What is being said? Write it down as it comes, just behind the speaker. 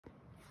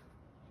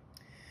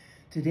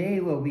Today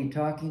we'll be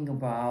talking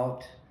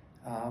about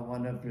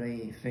one of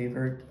the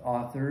favorite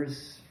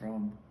authors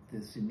from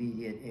this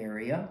immediate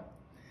area.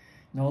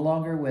 No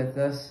longer with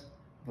us,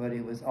 but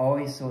it was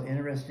always so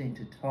interesting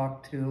to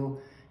talk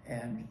to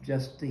and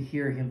just to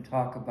hear him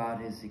talk about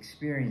his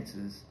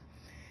experiences.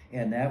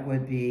 And that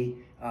would be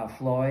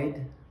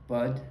Floyd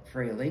Bud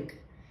Fralick.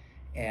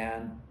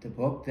 And the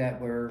book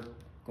that we're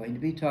going to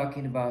be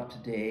talking about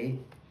today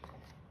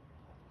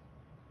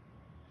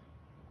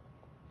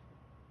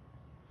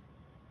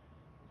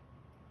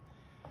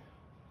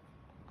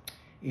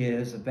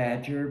is A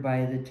Badger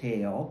by the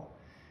Tail.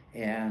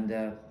 And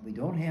we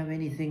don't have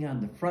anything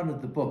on the front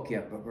of the book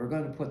yet, but we're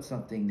going to put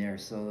something there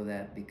so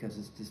that, because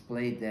it's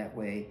displayed that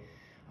way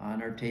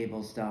on our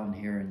tables down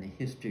here in the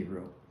history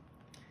room.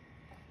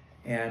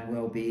 And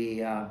we'll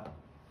be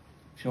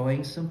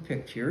showing some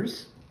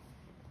pictures.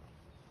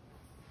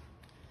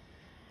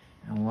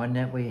 And one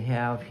that we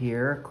have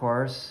here, of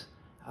course,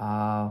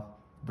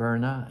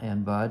 Verna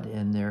and Bud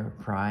in their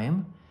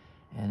prime,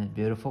 and a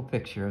beautiful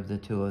picture of the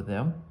two of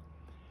them.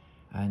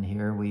 And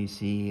here we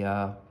see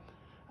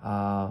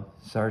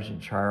Sergeant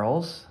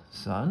Charles'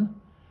 son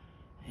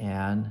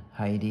and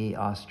Heidi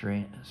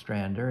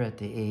Ostrander at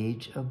the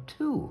age of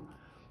 2.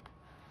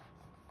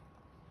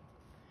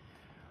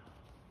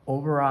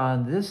 Over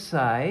on this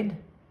side,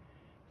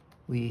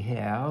 we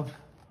have,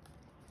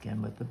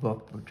 again with the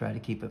book, we'll try to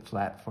keep it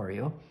flat for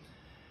you,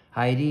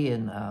 Heidi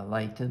and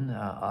Leighton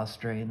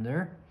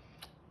Ostrander.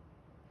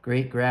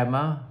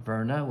 Great-grandma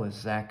Verna was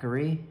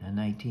Zachary in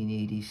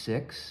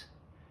 1986.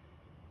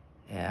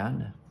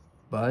 And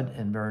Bud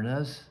and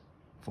Verna's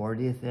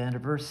 40th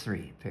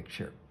anniversary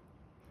picture.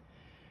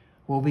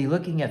 We'll be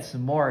looking at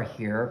some more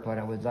here, but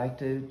I would like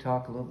to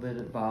talk a little bit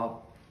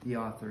about the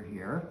author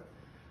here,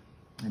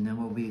 and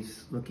then we'll be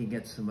looking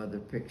at some other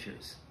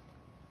pictures.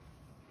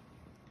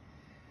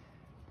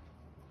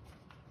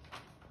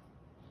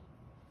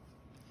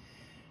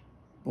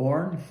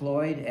 Born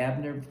Floyd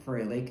Abner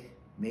Fralick,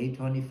 May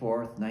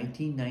 24th,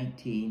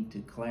 1919, to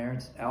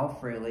Clarence L.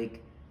 Fralick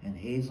and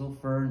Hazel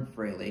Fern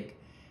Fralick,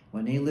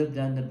 when they lived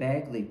on the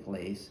Bagley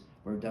place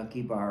where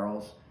Ducky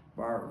Barrows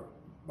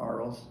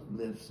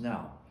lives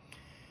now.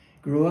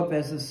 Grew up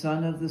as a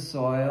son of the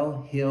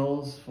soil,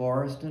 hills,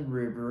 forest, and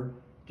river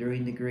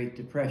during the Great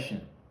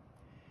Depression.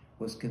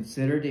 Was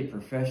considered a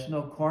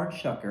professional corn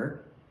shucker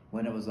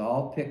when it was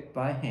all picked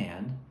by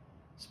hand.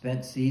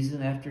 Spent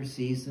season after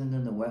season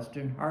in the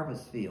western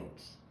harvest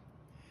fields.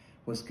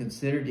 Was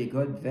considered a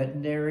good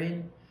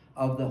veterinarian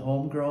of the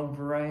homegrown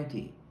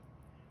variety.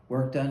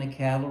 Worked on a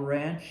cattle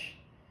ranch,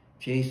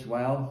 chased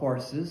wild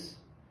horses,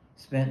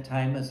 spent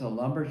time as a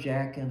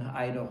lumberjack in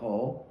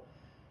Idaho,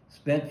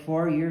 spent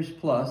 4 years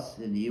plus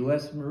in the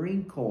U.S.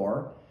 Marine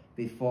Corps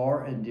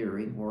before and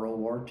during World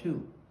War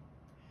II.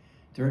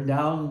 Turned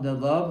down the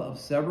love of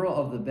several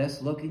of the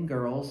best-looking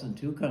girls in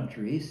 2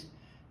 countries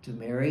to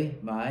marry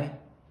my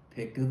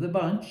pick of the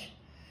bunch.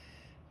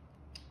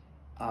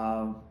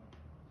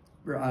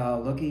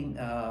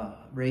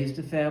 Raised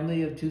a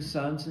family of 2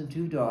 sons and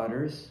 2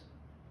 daughters.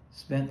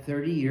 Spent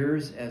 30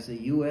 years as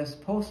a U.S.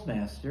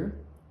 postmaster.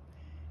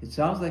 It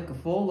sounds like a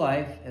full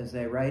life as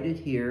I write it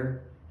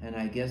here, and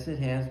I guess it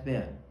has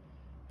been.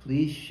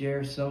 Please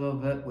share some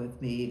of it with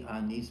me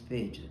on these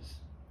pages.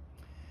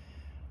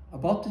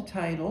 About the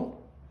title,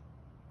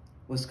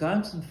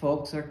 Wisconsin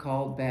folks are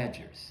called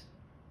badgers.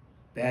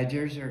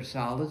 Badgers are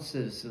solid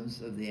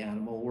citizens of the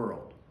animal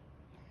world,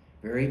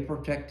 very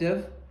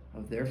protective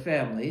of their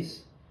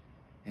families,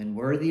 and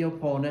worthy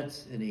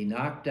opponents in a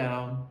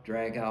knockdown,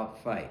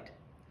 drag-out fight.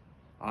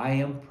 I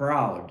am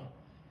proud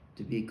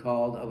to be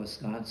called a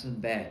Wisconsin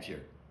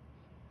Badger.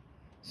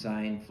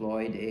 Signed,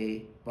 Floyd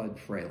A. Bud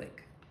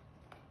Fralick.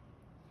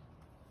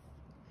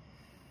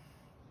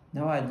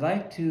 Now I'd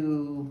like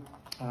to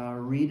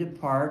read a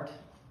part.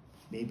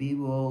 Maybe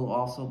we'll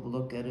also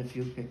look at a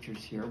few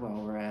pictures here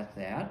while we're at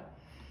that.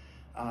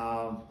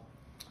 I'll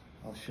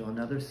show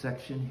another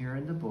section here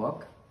in the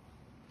book.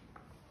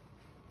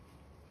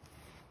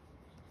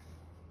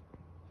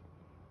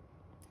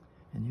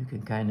 And you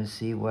can kind of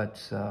see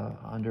what's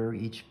under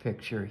each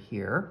picture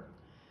here.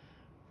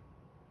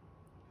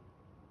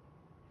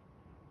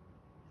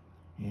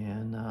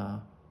 And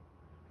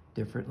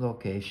different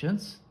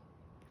locations.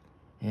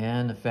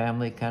 And a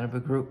family, kind of a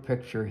group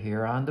picture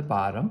here on the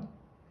bottom.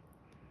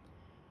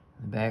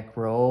 The back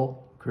row,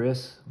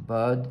 Chris,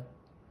 Bud,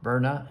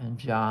 Verna, and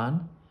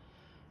John.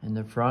 In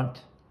the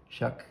front,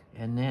 Chuck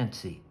and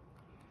Nancy.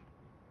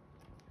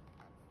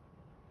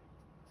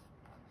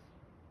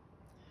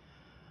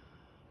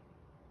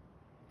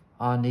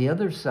 On the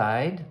other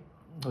side,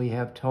 we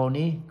have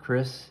Tony,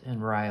 Chris,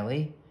 and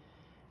Riley,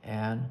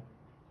 and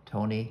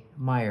Tony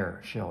Meyer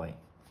showing.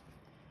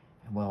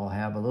 And we'll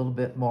have a little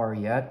bit more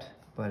yet,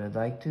 but I'd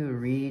like to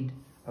read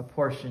a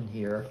portion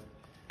here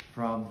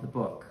from the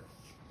book.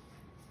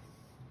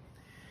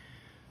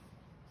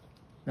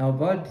 Now,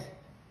 Bud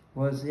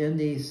was in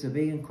the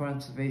Civilian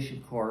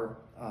Conservation Corps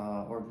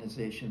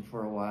organization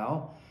for a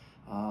while.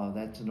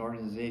 That's an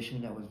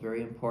organization that was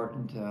very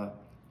important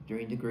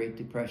during the Great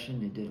Depression.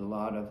 They did a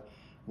lot of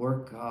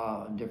work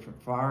on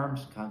different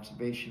farms,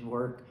 conservation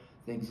work,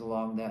 things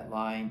along that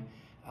line.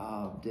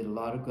 Did a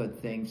lot of good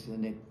things,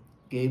 and it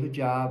gave a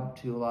job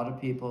to a lot of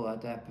people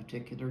at that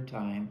particular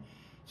time.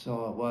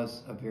 So it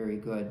was a very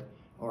good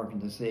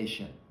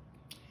organization.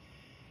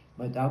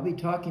 But I'll be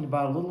talking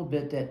about a little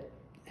bit that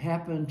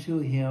happened to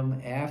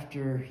him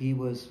after he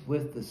was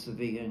with the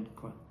Civilian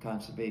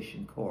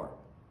Conservation Corps.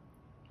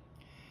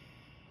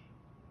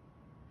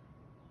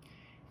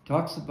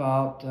 Talks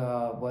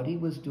about what he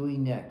was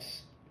doing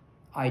next.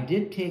 I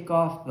did take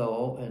off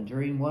though, and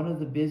during one of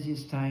the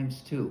busiest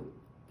times too.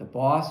 The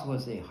boss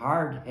was a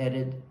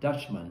hard-headed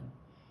Dutchman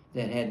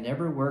that had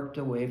never worked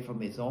away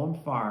from his own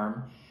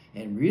farm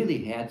and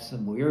really had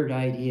some weird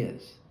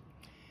ideas.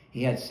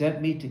 He had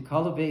sent me to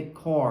cultivate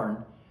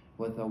corn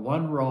with a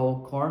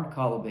one-row corn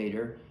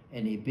cultivator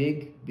and a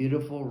big,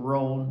 beautiful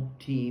roan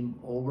team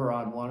over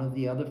on one of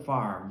the other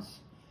farms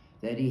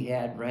that he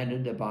had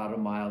rented about a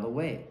mile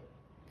away.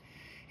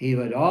 He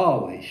would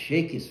always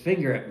shake his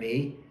finger at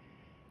me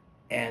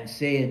and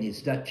say in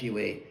his Dutchy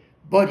way,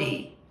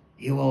 "Buddy,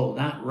 you will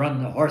not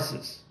run the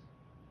horses."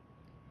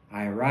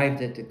 I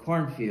arrived at the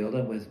cornfield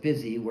and was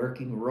busy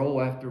working row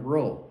after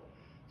row.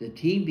 The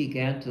team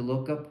began to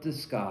look up the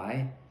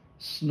sky,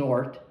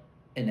 snort,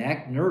 and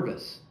act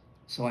nervous,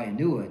 so I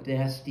knew a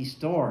nasty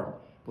storm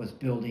was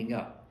building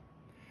up.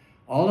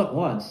 All at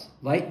once,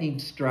 lightning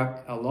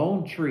struck a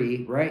lone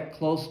tree right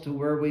close to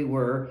where we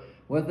were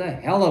with a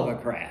hell of a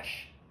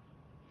crash.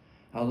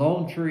 A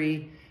lone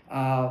tree,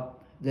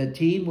 the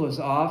team was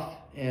off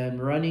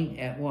and running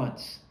at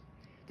once.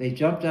 They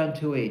jumped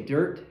onto a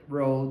dirt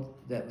road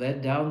that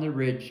led down the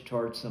ridge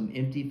towards some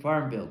empty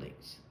farm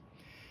buildings.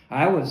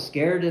 I was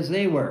scared as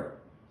they were,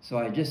 so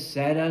I just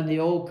sat on the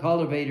old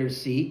cultivator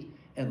seat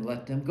and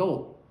let them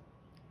go.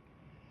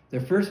 The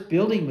first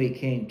building we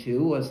came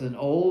to was an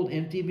old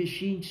empty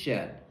machine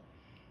shed.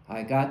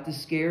 I got the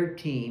scared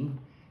team,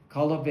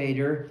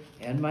 cultivator,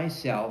 and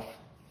myself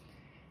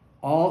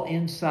all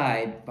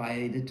inside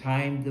by the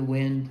time the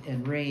wind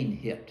and rain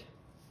hit.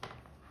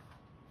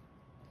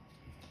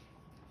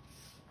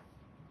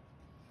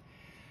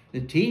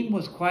 The team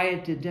was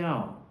quieted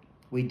down.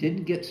 We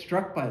didn't get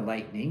struck by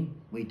lightning.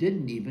 We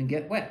didn't even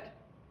get wet.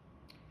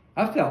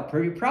 I felt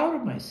pretty proud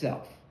of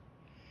myself.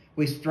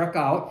 We struck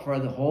out for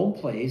the home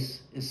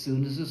place as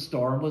soon as the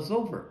storm was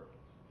over.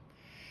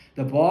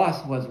 The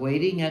boss was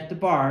waiting at the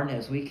barn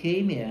as we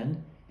came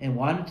in and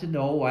wanted to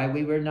know why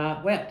we were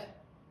not wet.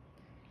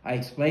 I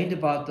explained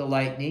about the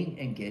lightning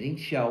and getting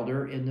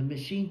shelter in the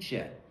machine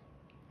shed.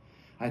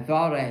 I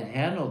thought I had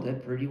handled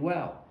it pretty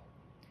well.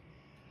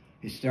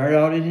 He started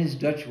out in his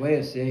Dutch way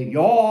of saying,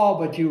 "Yeah,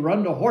 but you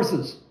run the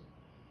horses."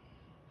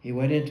 He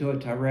went into a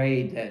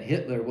tirade that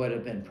Hitler would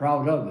have been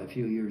proud of a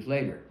few years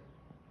later.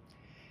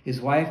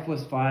 His wife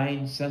was a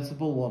fine,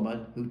 sensible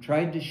woman who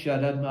tried to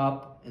shut him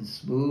up and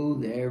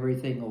smooth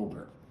everything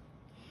over.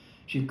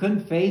 She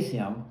couldn't faze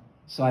him,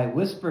 so I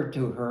whispered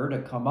to her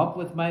to come up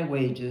with my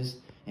wages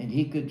and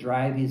he could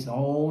drive his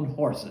own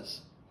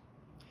horses.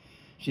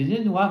 She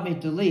didn't want me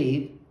to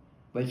leave,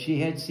 but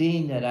she had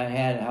seen that I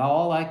had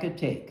all I could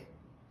take.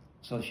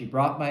 So she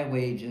brought my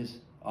wages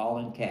all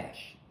in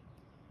cash.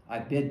 I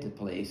bid the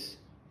place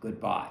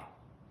goodbye.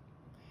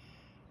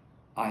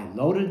 I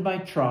loaded my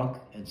trunk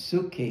and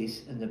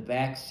suitcase in the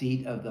back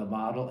seat of the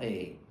Model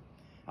A.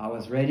 I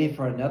was ready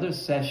for another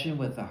session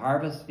with the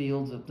harvest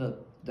fields of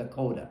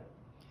Dakota.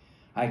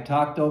 I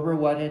talked over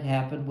what had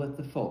happened with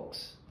the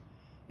folks.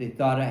 They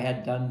thought I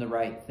had done the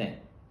right thing.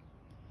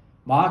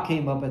 Ma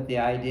came up with the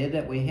idea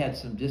that we had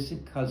some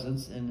distant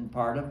cousins in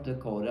part of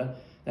Dakota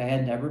that I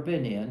had never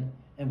been in,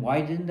 and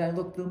why didn't I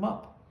look them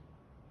up?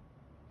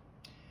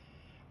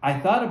 I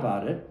thought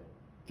about it,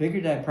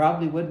 figured I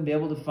probably wouldn't be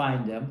able to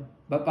find them,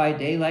 but by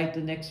daylight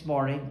the next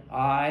morning,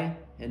 I,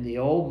 in the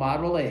old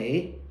Model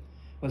A,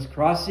 was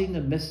crossing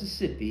the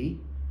Mississippi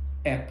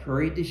at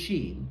Prairie du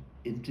Chien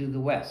into the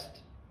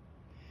west.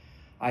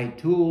 I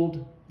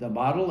tooled the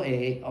Model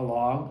A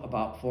along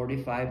about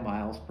 45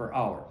 miles per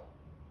hour.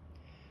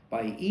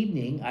 By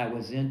evening, I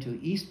was into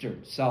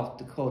eastern South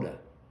Dakota.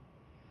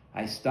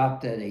 I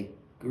stopped at a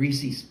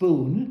Greasy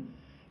Spoon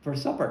for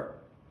supper,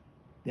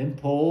 then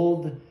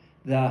pulled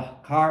the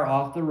car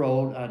off the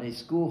road on a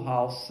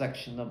schoolhouse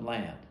section of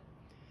land.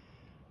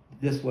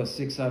 This was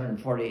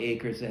 640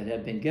 acres that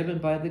had been given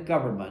by the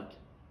government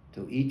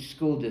to each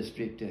school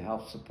district to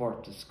help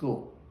support the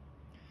school.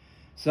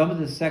 Some of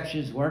the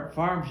sections weren't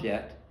farms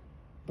yet,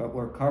 but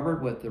were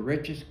covered with the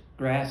richest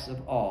grass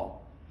of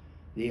all,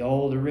 the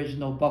old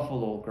original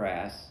buffalo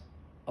grass,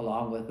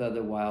 along with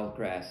other wild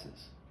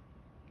grasses.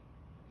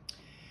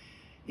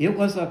 It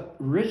was a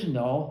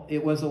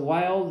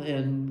wild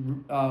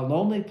and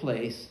lonely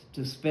place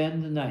to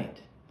spend the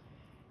night.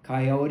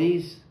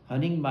 Coyotes,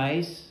 hunting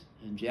mice,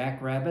 and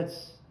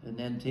jackrabbits, and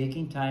then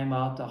taking time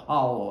out to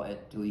howl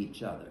to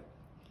each other,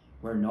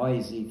 were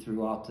noisy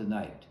throughout the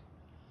night.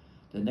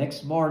 The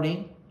next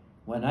morning,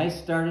 when I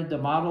started the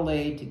Model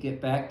A to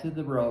get back to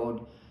the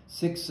road,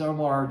 6 or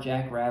more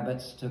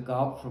jackrabbits took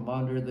out from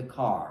under the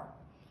car.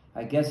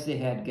 I guess they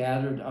had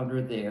gathered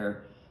under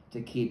there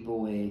to keep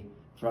away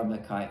from the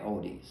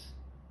coyotes.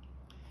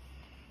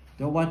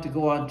 Don't want to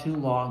go on too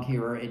long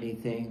here or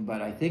anything,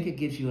 but I think it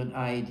gives you an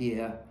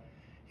idea.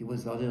 He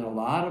was in a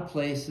lot of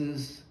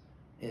places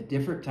at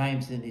different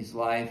times in his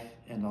life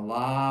and a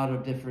lot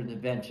of different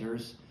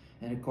adventures.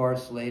 And of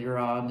course, later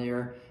on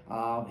there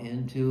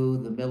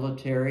into the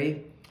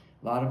military,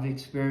 a lot of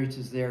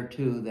experiences there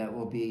too that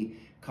will be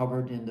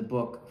covered in the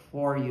book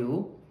for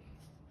you.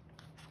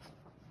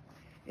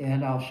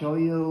 And I'll show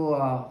you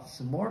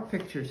some more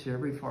pictures here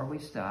before we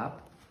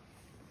stop.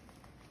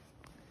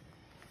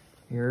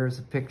 Here's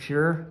a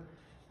picture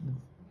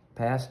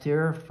past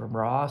here from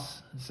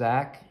Ross,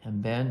 Zach,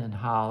 and Ben and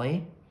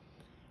Holly.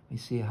 We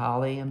see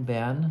Holly and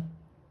Ben,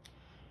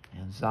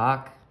 and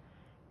Zach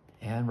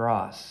and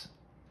Ross.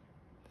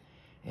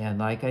 And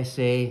like I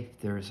say,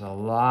 there's a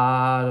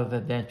lot of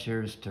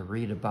adventures to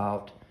read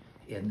about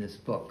in this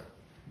book.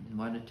 I don't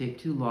want to take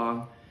too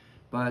long,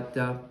 but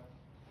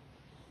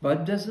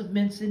Bud doesn't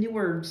mince any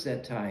words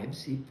at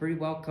times. He pretty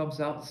well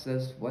comes out and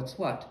says what's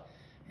what,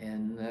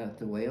 and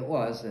the way it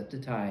was at the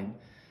time.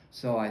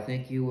 So I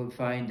think you would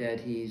find that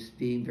he's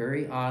being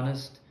very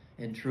honest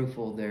and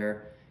truthful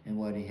there in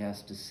what he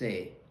has to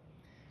say.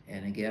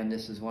 And again,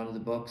 this is one of the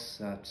books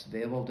that's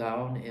available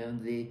down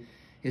in the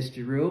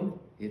history room.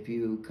 If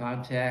you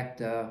contact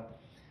the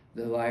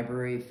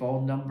library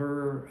phone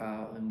number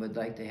and would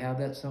like to have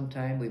that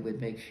sometime, we would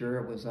make sure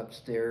it was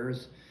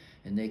upstairs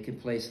and they could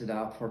place it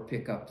out for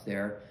pickup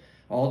there.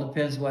 All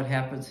depends what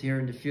happens here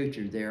in the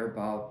future there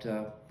about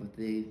with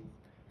the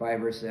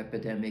virus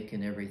epidemic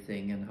and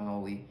everything and how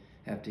we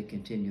have to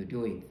continue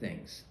doing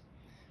things.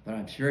 But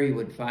I'm sure you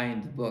would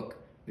find the book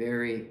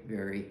very,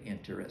 very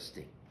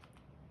interesting.